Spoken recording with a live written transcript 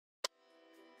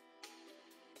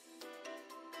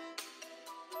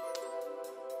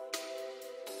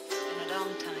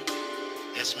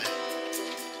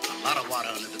lot of water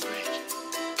under the bridge.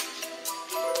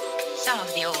 Some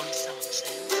of the old songs, eh?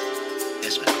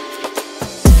 Yes, ma'am.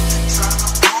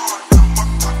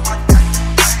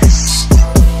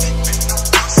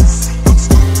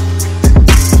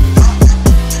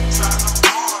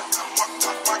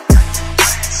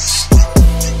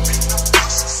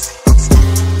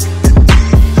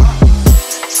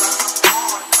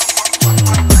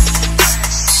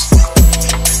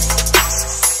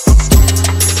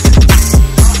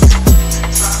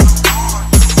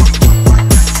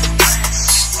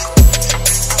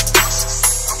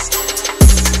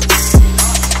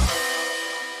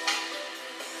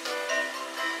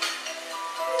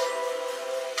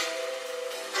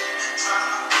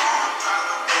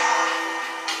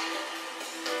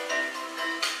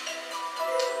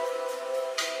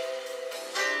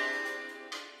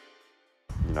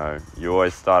 You know, you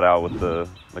always start out with the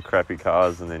crappy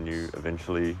cars, and then you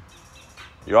eventually,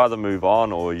 you either move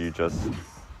on or you just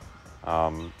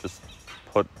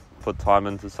put time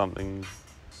into something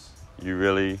you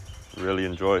really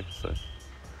enjoy. So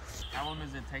how long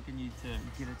has it taken you to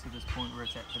get it to this point where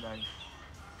it's at today?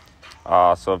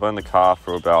 So I've owned the car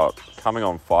for about coming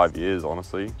on 5 years,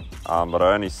 honestly, but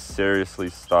I only seriously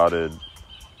started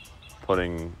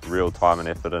putting real time and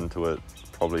effort into it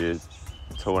probably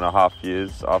 2.5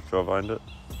 years after I've owned it.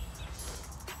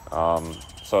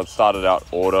 So it started out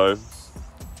auto,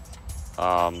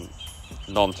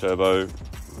 non-turbo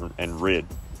and red,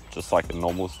 just like a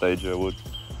normal Stagea would.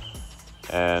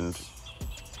 And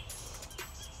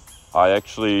I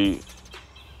actually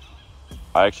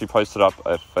posted up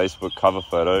a Facebook cover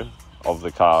photo of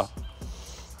the car,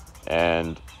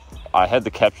 and I had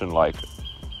the caption like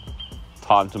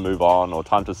time to move on or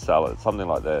time to sell it, something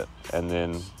like that. And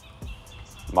then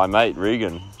my mate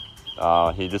Regan,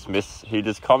 he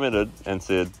just commented and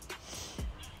said,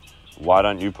 why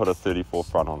don't you put a 34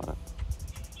 front on it?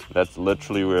 That's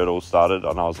literally where it all started.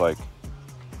 And I was like,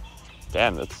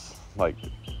 damn, that's like,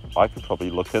 I could probably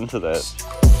look into that.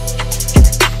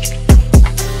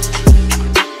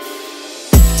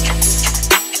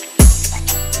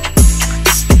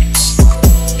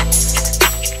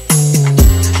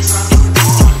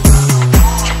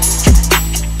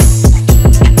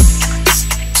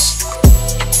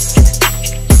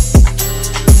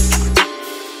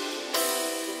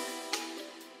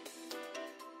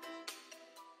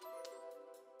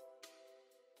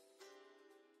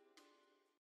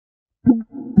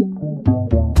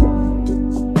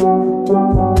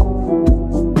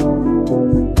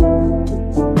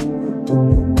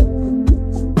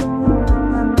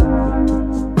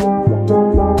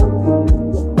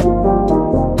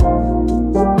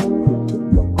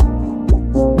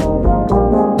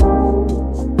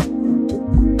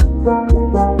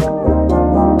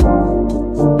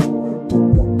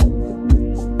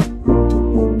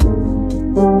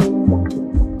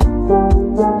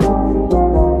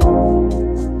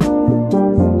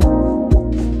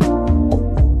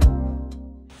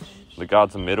 The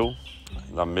guards are metal.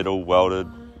 They're metal welded,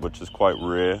 which is quite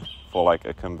rare for like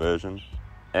a conversion.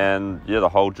 And yeah, the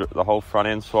whole front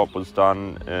end swap was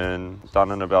done in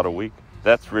about a week.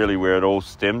 That's really where it all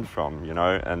stemmed from, you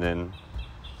know. And then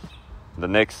the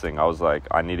next thing, I was like,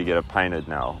 I need to get it painted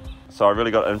now. So I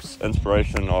really got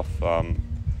inspiration off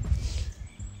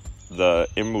the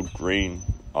emerald green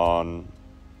on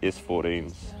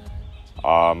S14s.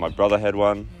 My brother had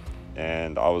one,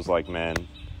 and I was like, man,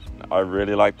 I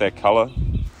really like that color.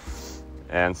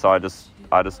 And so I just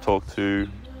talked to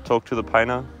the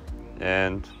painter,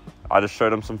 and I just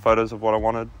showed him some photos of what I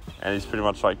wanted, and he's pretty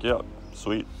much like, yeah,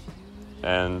 sweet.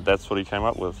 And that's what he came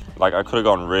up with. Like, I could have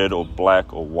gone red or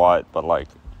black or white, but like,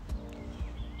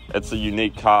 it's a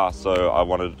unique car, so I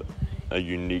wanted a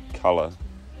unique color.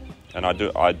 And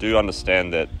I do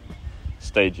understand that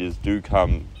Stageas do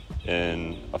come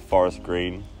in a forest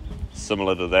green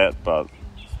similar to that, but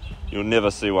you'll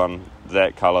never see one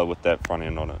that color with that front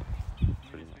end on it.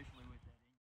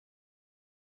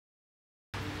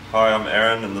 Hi, I'm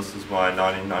Aaron, and this is my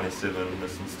 1997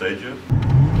 Nissan Stagea.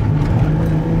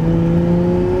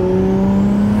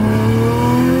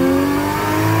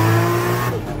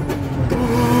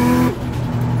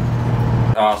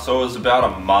 So it was about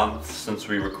a month since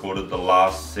we recorded the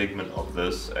last segment of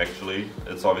this, actually.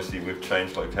 It's obviously, we've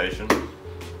changed location.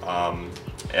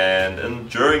 And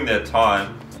during that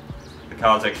time, the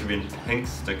car's actually been pink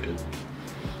stickered.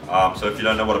 So if you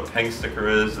don't know what a pink sticker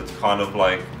is, it's kind of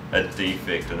like a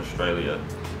defect in Australia.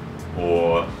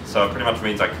 So it pretty much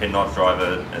means I cannot drive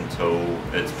it until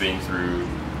it's been through,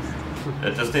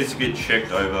 it just needs to get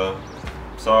checked over.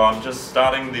 So I'm just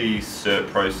starting the cert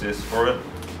process for it.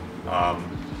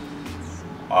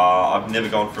 I've never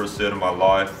gone for a cert in my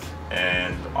life,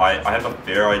 and I have a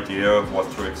fair idea of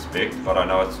what to expect, but I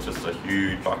know it's just a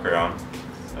huge fuck around.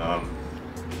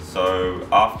 So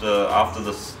after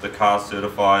the car's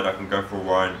certified, I can go for a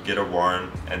warrant, get a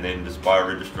warrant, and then just buy a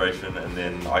registration, and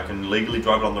then I can legally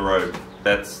drive it on the road.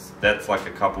 That's like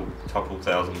a couple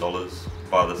 $1,000s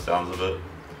by the sounds of it.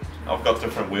 I've got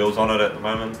different wheels on it at the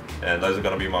moment, and those are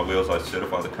going to be my wheels I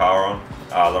certify the car on.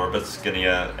 They're a bit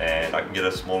skinnier, and I can get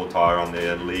a smaller tyre on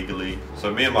there legally.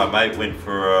 So me and my mate went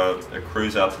for a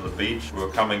cruise out to the beach. We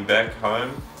were coming back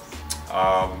home.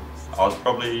 I was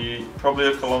probably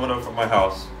a kilometre from my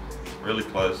house, really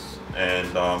close,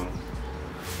 and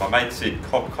my mate said,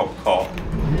 "Cop, cop, cop."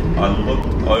 I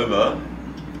looked over.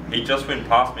 He just went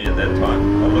past me at that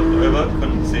time. I looked over,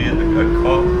 couldn't see it, a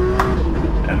cop.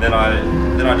 And then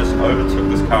I just overtook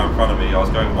this car in front of me. I was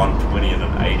going 120 and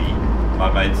an 80.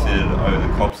 My mate said, "Oh,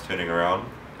 the cop's turning around."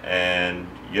 And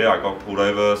yeah, I got pulled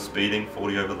over, speeding,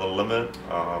 40 over the limit.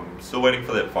 Still waiting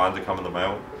for that fine to come in the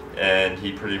mail. And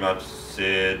he pretty much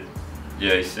said,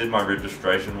 yeah, he said my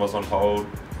registration was on hold,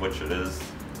 which it is.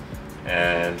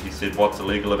 And he said, "What's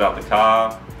illegal about the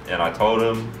car?" And I told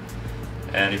him,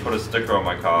 and he put a sticker on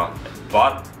my car.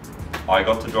 But I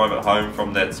got to drive it home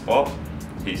from that spot.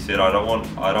 He said, I don't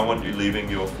want you leaving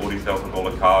your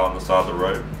 $40,000 car on the side of the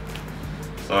road.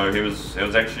 So it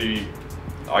was actually,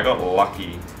 I got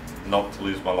lucky not to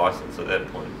lose my license at that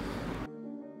point.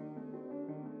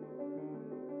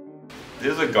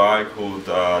 There's a guy called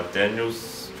Daniel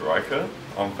Striker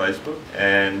on Facebook,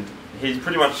 and he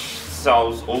pretty much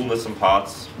sells all Nissan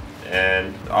parts,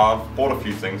 and I've bought a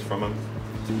few things from him.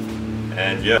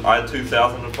 And yeah, I had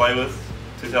 $2,000 to play with,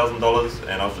 $2,000,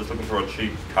 and I was just looking for a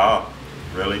cheap car,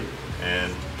 really.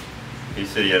 And he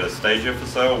said he had a Stagea for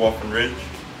sale, Wagon Ridge,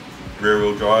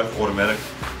 rear-wheel drive, automatic,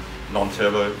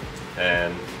 non-turbo,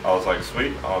 and I was like,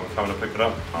 sweet, I'm coming to pick it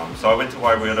up. So I went to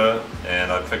Wagon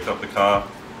and I picked up the car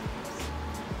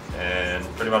and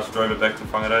pretty much drove it back to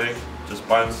Whangarei, just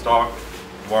buying stock,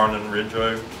 Warren and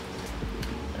Rego.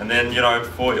 And then, you know,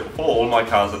 for all my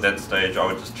cars at that stage, I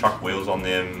would just chuck wheels on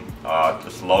them,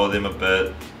 just lower them a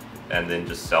bit, and then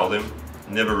just sell them.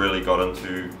 Never really got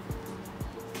into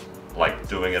like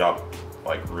doing it up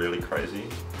like really crazy.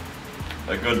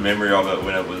 A good memory of it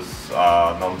when it was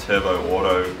non-turbo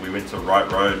auto, we went to Right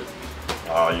Road,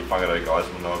 you Whangarei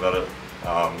guys will know about it,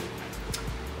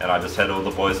 and I just had all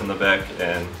the boys in the back,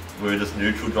 and we were just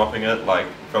neutral dropping it like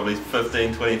probably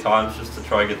 15-20 times just to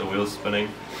try and get the wheels spinning.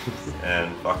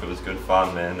 And fuck, it was good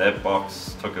fun, man. That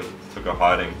box took a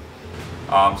hiding.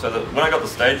 So when I got the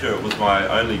Stagea, it was my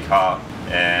only car,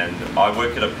 and I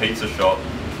work at a pizza shop,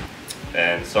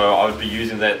 and so I would be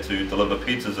using that to deliver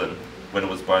pizzas in when it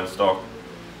was bone stock.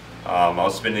 I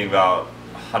was spending about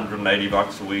 180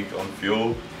 bucks a week on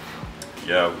fuel.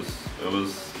 Yeah, it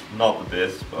was not the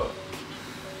best, but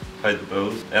paid the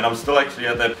bills. And I'm still actually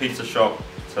at that pizza shop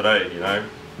today, you know.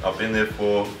 I've been there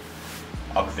for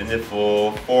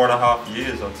 4.5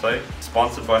 years, I'd say.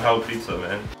 Sponsored by Hell Pizza,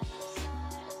 man.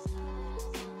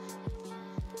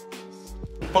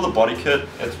 For the body kit,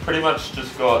 it's pretty much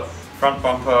just got front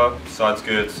bumper, side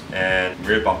skirts, and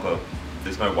rear bumper.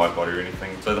 There's no wide body or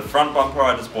anything. So the front bumper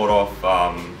I just bought off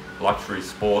Luxury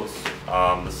Sports.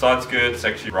 The side skirts,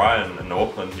 actually Ryan in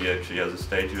Auckland, he actually has a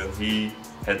Stagea. He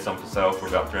had some for sale for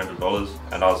about $300,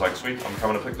 and I was like, sweet, I'm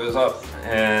coming to pick those up.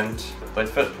 And they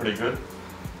fit pretty good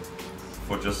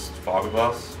for just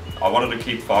fiberglass. I wanted to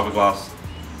keep fiberglass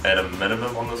at a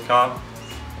minimum on this car,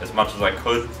 as much as I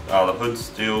could. The hood's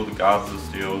steel, the guards are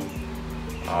steel.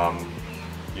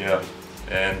 Yeah,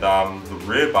 and the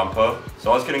rear bumper.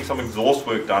 So I was getting some exhaust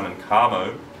work done in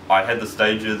Carmo. I had the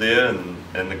Stagea there,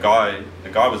 and the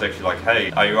guy was actually like,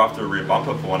 "Hey, are you after a rear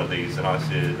bumper for one of these?" And I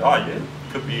said, "Oh yeah,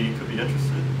 could be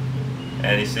interested."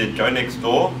 And he said, "Go next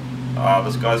door.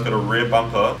 This guy's got a rear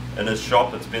bumper in his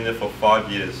shop. It's been there for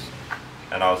 5 years."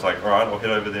 And I was like, "All right, I'll head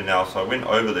over there now." So I went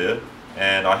over there,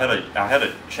 and I had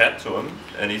a chat to him,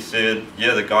 and he said,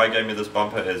 "Yeah, the guy gave me this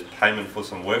bumper as payment for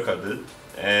some work I did,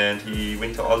 and he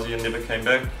went to Aussie and never came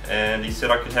back, and he said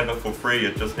I could have it for free.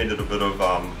 It just needed a bit of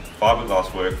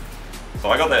fiberglass work." So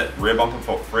I got that rear bumper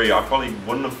for free. I probably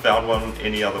wouldn't have found one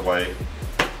any other way,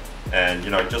 and you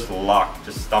know, just luck,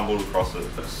 just stumbled across it.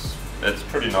 It's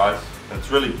pretty nice. It's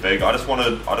really big. I just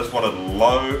wanted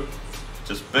low,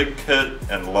 just big kit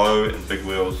and low and big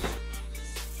wheels.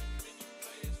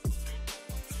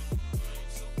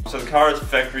 So the car is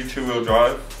factory 2-wheel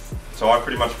drive. So I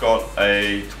pretty much got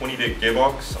a 20-deck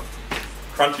gearbox,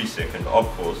 crunchy second, of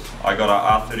course. I got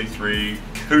a R33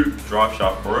 coupe drive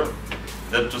shaft for it.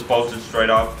 that just bolted straight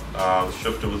up. The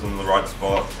shifter was in the right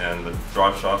spot and the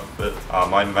drive shaft fit.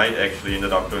 My mate actually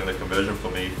ended up doing the conversion for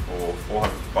me for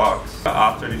 400 bucks.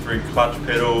 R33 clutch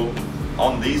pedal.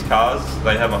 On these cars,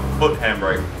 they have a foot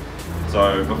handbrake.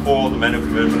 So before the manual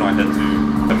conversion, I had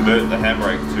to convert the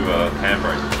handbrake to a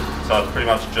handbrake. So it's pretty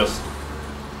much just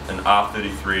an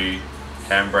R33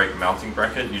 handbrake mounting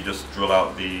bracket. You just drill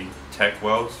out the tack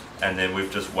welds, and then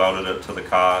we've just welded it to the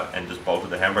car and just bolted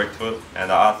the handbrake to it. And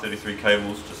the R33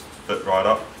 cables just fit right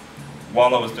up.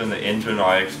 While I was doing the engine,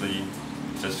 I actually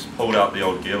just pulled out the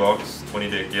old gearbox,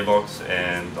 20-deck gearbox,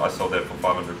 and I sold that for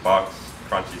 500 bucks,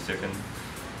 crunchy second.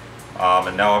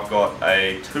 And now I've got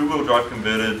a two-wheel drive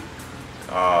converted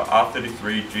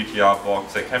R33 GTR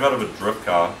box that came out of a drift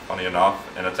car, funny enough,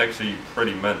 and it's actually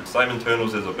pretty mint. Same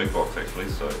internals as a big box actually,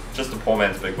 so just a poor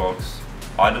man's big box.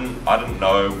 I didn't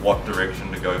know what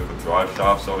direction to go for drive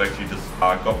shaft, so I've actually just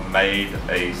got made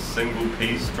a single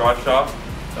piece drive shaft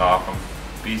from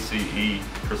BCE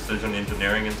Precision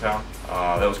Engineering in town.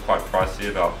 That was quite pricey,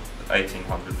 about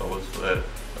 $1,800 for that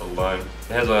alone.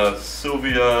 It has a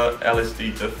Sylvia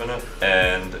LSD diff in it,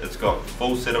 and it's got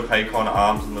full set of Haycon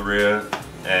arms in the rear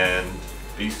and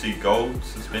BC Gold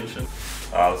suspension.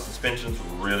 The suspension's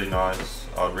really nice.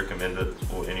 I'd recommend it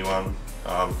for anyone.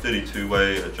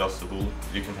 32-way adjustable.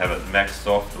 You can have it max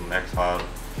soft or max hard.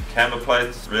 Camber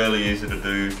plates, really easy to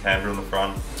do, camber in the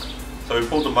front. So we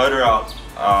pulled the motor out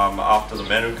after the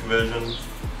manual conversion,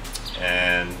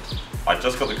 and I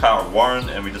just got the car at Warren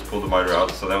and we just pulled the motor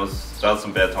out, so that was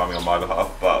some bad timing on my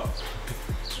behalf, but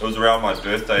it was around my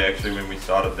birthday actually when we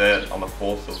started that on the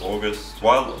 4th of August.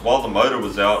 While the motor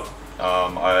was out,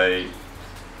 I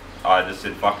just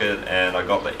said fuck it and I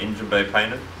got the engine bay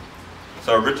painted.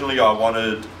 So originally I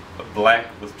wanted black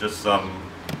with just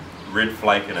some red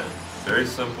flake in it. Very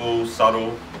simple,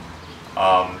 subtle,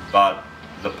 but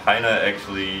the painter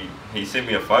actually, he sent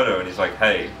me a photo and he's like,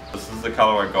 hey, this is the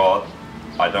color I got.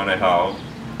 I don't know how.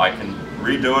 I can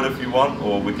redo it if you want,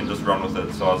 or we can just run with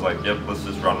it. So I was like, yep, let's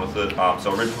just run with it.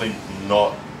 So originally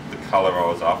not the color I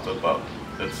was after, but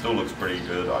it still looks pretty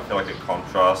good. I feel like it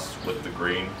contrasts with the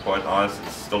green quite nice.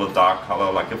 It's still a dark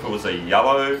color. Like if it was a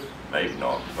yellow, maybe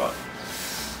not, but.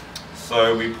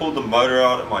 So we pulled the motor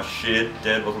out at my shed.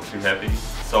 Dad wasn't too happy.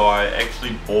 So I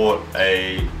actually bought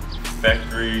a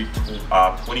factory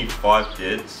 25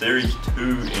 dead Series 2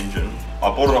 engine.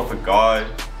 I bought it off a guy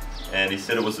and he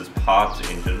said it was his parts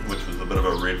engine, which was a bit of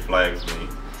a red flag for me.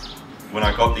 When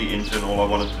I got the engine, all I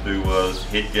wanted to do was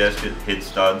head gasket, head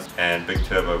studs, and big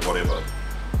turbo, whatever.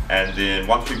 And then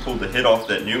once we pulled the head off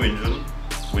that new engine,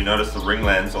 we noticed the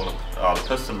ringlands on the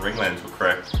piston ringlands were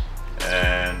cracked,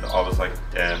 and I was like,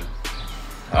 damn.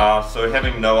 So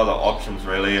having no other options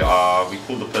really, we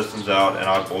pulled the pistons out and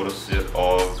I bought a set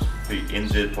of the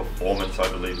NZ Performance, I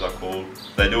believe they're called.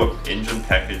 They do an engine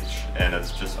package and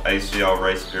it's just ACL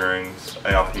race bearings,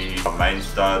 ARP, main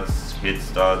studs, head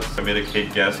studs, hermetic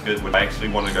head gasket, which I actually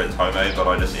wanted to go Tomei, but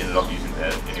I just ended up using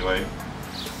that anyway.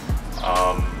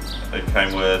 It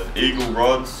came with Eagle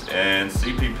rods and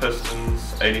CP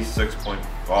pistons,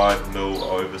 86.5mm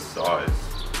oversized.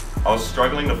 I was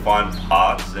struggling to find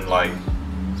parts in like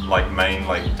main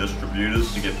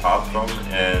distributors to get parts from,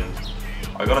 and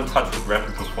I got in touch with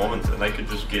Rapid Performance and they could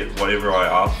just get whatever I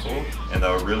asked for, and they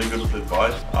were really good with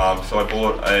advice. So I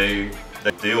bought a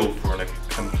deal for a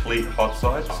complete hot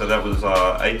side. So that was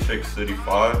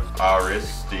HX35 RS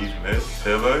Steve Merch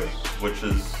Turbo, which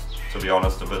is, to be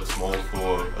honest, a bit small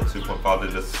for a 2.5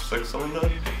 litre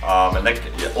 6-cylinder. And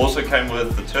that also came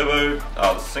with the turbo,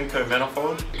 the Cinco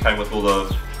manifold. It came with all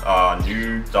the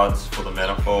new studs for the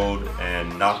manifold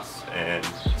and nuts and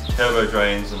turbo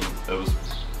drains, and it was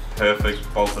perfect,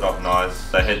 bolted up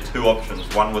nice. They had two options,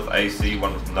 one with AC,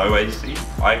 one with no AC.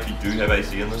 I actually do have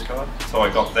AC in this car, so I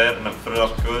got that and it fitted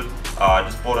up good. I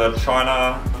just bought a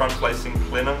China front placing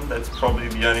plenum. That's probably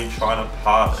the only China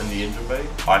part in the engine bay.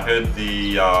 I heard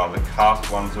the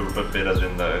cast ones are a bit better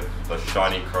than the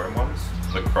shiny chrome ones.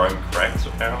 The chrome cracks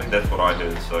apparently, that's what I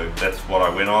heard, so that's what I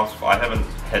went off. I haven't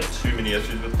had too many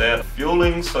issues with that.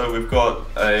 Fueling, so we've got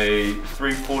a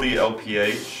 340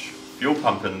 LPH fuel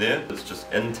pump in there. It's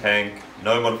just in tank,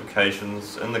 no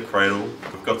modifications, in the cradle.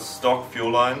 We've got stock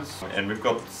fuel lines, and we've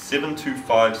got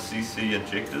 725cc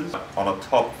injectors on a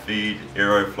top feed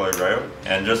Aeroflow rail,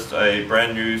 and just a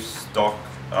brand new stock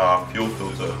fuel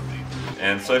filter.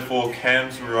 And so for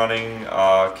cams, we're running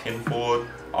Kenford.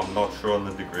 I'm not sure on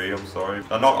the degree, I'm sorry.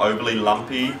 They're not overly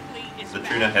lumpy. The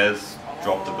tuner has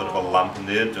dropped a bit of a lump in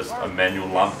there, just a manual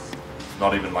lump.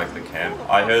 Not even like the cam.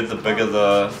 I heard the bigger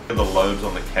the loads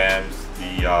on the cams,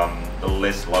 the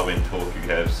less low end torque you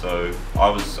have. So I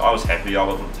was happy. I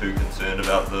wasn't too concerned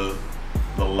about the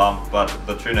the lump, but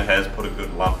the tuner has put a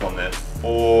good lump on that.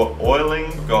 For oiling,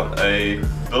 we've got a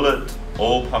billet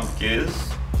oil pump gears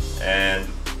and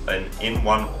an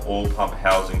N1 oil pump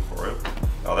housing for it.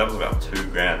 Oh, that was about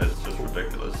 $2 grand. It's just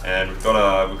ridiculous. And we've got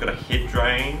a head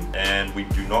drain, and we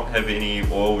do not have any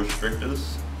oil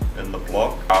restrictors in the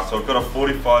block. So I've got a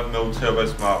 45mm Turbo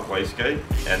Smart wastegate,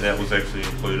 and that was actually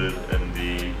included in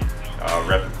the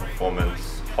Rapid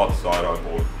Performance hot side I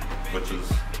bought, which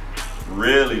is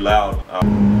really loud.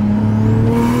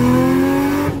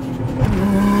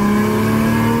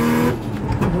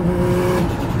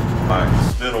 My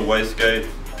external wastegate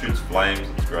shoots flames.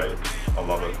 It's great. I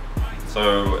love it.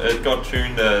 So it got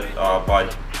tuned at by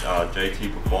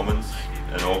JT Performance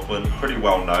in Auckland, pretty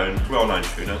well-known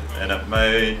tuner, and it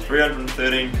made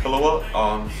 313 kilowatt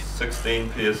on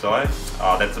 16 psi.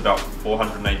 That's about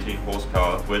 418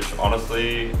 horsepower, which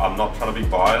honestly, I'm not trying to be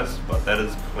biased, but that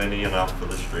is plenty enough for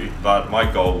the street. But my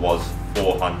goal was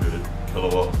 400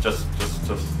 kilowatt, just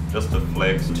to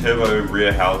flex. Turbo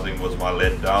rear housing was my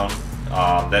letdown.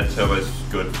 That turbo's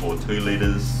good for 2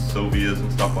 liters, Sylvias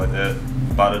and stuff like that.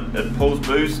 But it pulls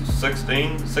boost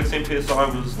 16 psi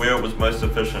was where it was most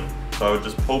efficient. So I would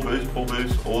just pull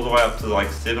boost all the way up to like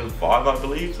 7.5, I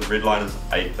believe. The red line is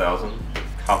 8,000.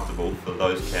 Comfortable for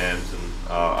those cams, and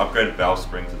upgraded valve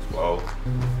springs as well.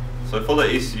 So for the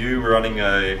ECU, we're running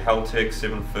a Haltech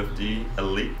 750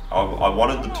 Elite. I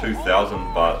wanted the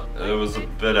 2000, but it was a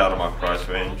bit out of my price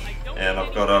range. And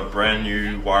I've got a brand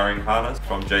new wiring harness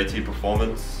from JT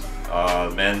Performance.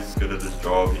 The man's good at his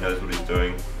job, he knows what he's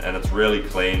doing, and it's really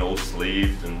clean, all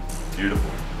sleeved and beautiful.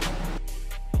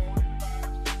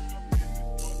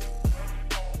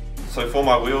 So for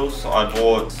my wheels, I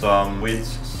bought some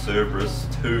Weds Cerberus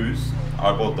 2s.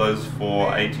 I bought those for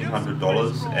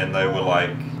 $1,800, and they were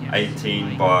like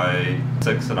 18 by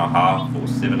 6.5 or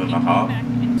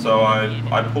 7.5. So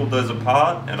I pulled those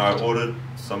apart and I ordered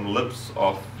some lips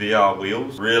off VR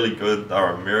Wheels. Really good,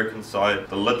 they're American side.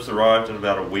 The lips arrived in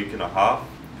about a week and a half.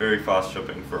 Very fast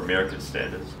shipping for American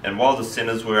standards. And while the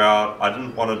centers were out, I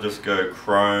didn't want to just go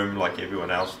chrome like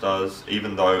everyone else does,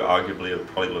 even though arguably it would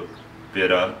probably look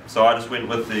better. So I just went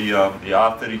with the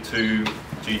R32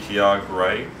 GTR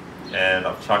grey, and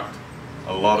I've chucked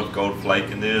a lot of gold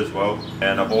flake in there as well.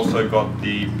 And I've also got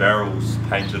the barrels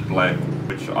painted black,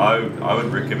 which I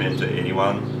would recommend to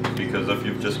anyone, because if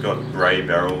you've just got grey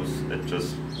barrels, it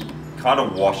just kind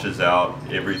of washes out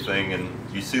everything and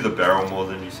you see the barrel more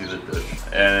than you see the dish.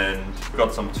 And I've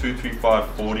got some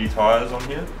 235/40 tyres on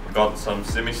here. I've got some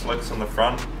semi-slicks in the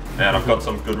front, and I've got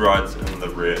some good rides in the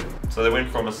rear. So they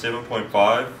went from a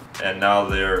 7.5 and now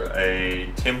they're a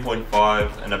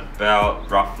 10.5 and about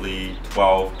roughly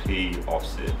 12p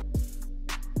offset.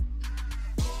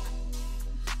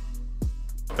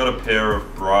 I've got a pair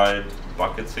of Bride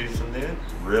bucket seats in there,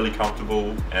 really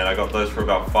comfortable, and I got those for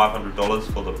about $500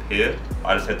 for the pair.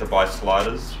 I just had to buy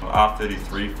sliders.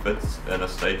 R33 fits in a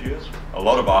Stagea. A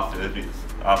lot of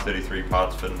R33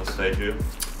 parts fit in a Stagea.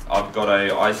 I've got a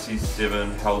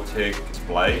IC7 Haltech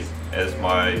display as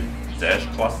my dash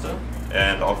cluster,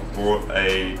 and I've brought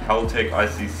a Haltech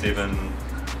IC7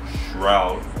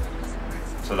 shroud.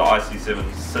 So the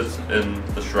IC7 sits in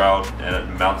the shroud and it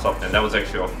mounts up, and that was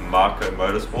actually off Marco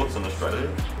Motorsports in Australia.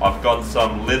 I've got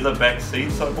some leather back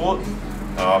seats I bought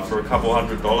for a couple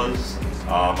 $100.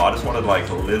 I just wanted like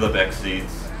leather back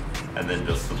seats and then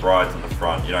just the brides in the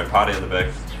front, you know, party in the back,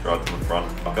 brides in the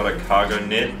front. I've got a cargo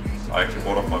net I actually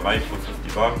bought off my mate for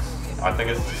 $50. I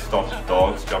think it's to stop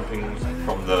dogs jumping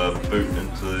from the boot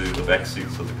into the back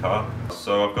seats of the car.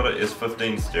 So I've got an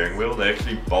S15 steering wheel. They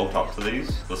actually bolt up to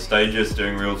these. The Stagea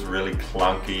steering wheel is really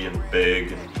clunky and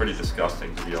big and pretty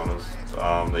disgusting, to be honest.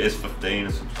 The S15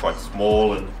 is quite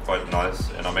small and quite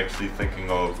nice, and I'm actually thinking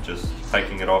of just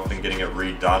taking it off and getting it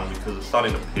redone because it's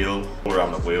starting to peel all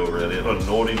around the wheel really. It's got a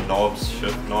naughty knobs,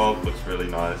 shift knob, looks really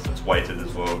nice. It's weighted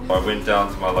as well. I went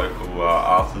down to my local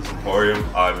Arthur's Emporium.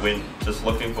 I went just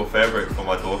looking for fabric for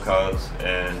my door cards,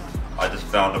 and I just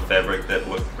found a fabric that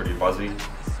looked pretty fuzzy,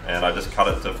 and I just cut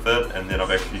it to fit, and then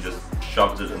I've actually just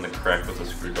shoved it in the crack with a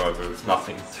screwdriver. It's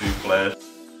nothing too flash.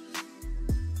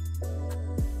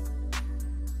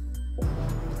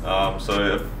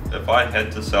 So if I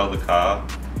had to sell the car,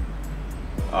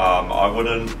 I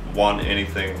wouldn't want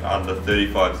anything under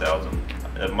 35,000.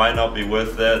 It might not be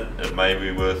worth that, it may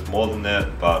be worth more than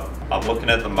that, but I'm looking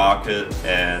at the market,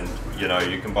 and you know,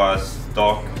 you can buy a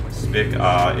stock spec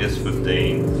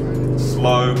S15,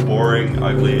 slow, boring,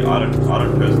 ugly. I don't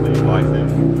personally like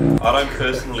them. I don't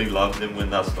personally love them when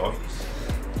they're stock.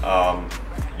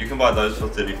 You can buy those for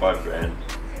 35 grand,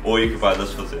 or you can buy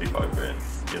this for 35 grand.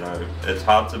 You know, it's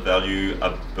hard to value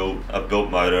a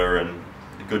built motor and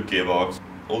good gearbox.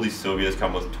 All these Silvias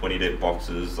come with 20 deck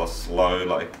boxes, are slow,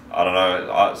 like, I don't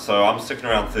know, so I'm sticking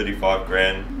around 35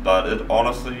 grand, but it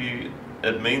honestly,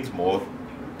 it means more.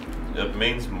 It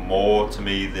means more to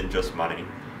me than just money,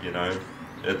 you know.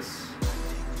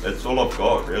 It's all I've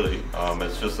got, really.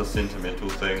 It's just a sentimental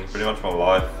thing, pretty much my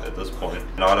life at this point.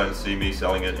 And I don't see me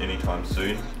selling it anytime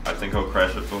soon. I think I'll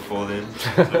crash it before then,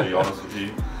 to be honest with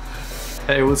you.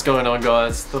 Hey, what's going on,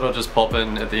 guys? Thought I'd just pop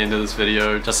in at the end of this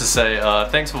video just to say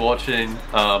thanks for watching.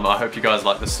 I hope you guys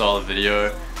like this style of video.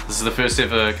 This is the first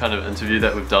ever kind of interview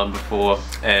that we've done before,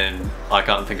 and I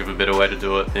can't think of a better way to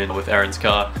do it than with Aaron's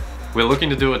car. We're looking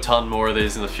to do a ton more of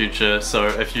these in the future, so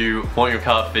if you want your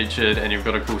car featured and you've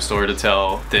got a cool story to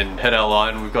tell, then hit our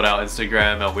line. We've got our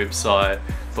Instagram, our website,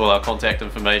 all our contact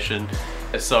information.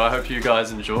 So I hope you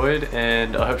guys enjoyed,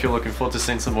 and I hope you're looking forward to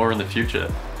seeing some more in the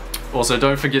future. Also,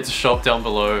 don't forget to shop down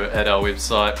below at our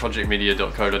website,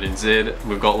 projectmedia.co.nz.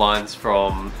 We've got lines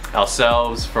from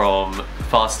ourselves, from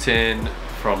Fast 10,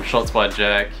 from Shots by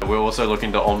Jack. We're also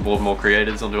looking to onboard more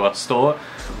creators onto our store.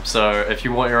 So if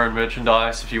you want your own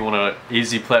merchandise, if you want an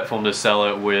easy platform to sell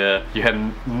it where you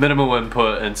have minimal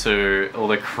input into all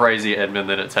the crazy admin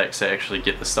that it takes to actually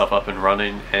get the stuff up and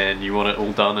running, and you want it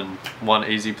all done in one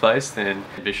easy place, then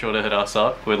be sure to hit us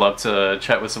up. We'd love to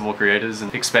chat with some more creators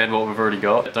and expand what we've already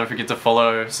got. Don't forget to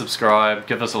follow, subscribe,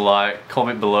 give us a like,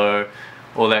 comment below,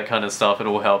 all that kind of stuff. It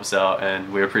all helps out,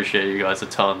 and we appreciate you guys a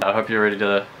ton. I hope you're ready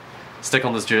to stick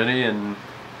on this journey and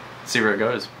see where it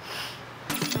goes.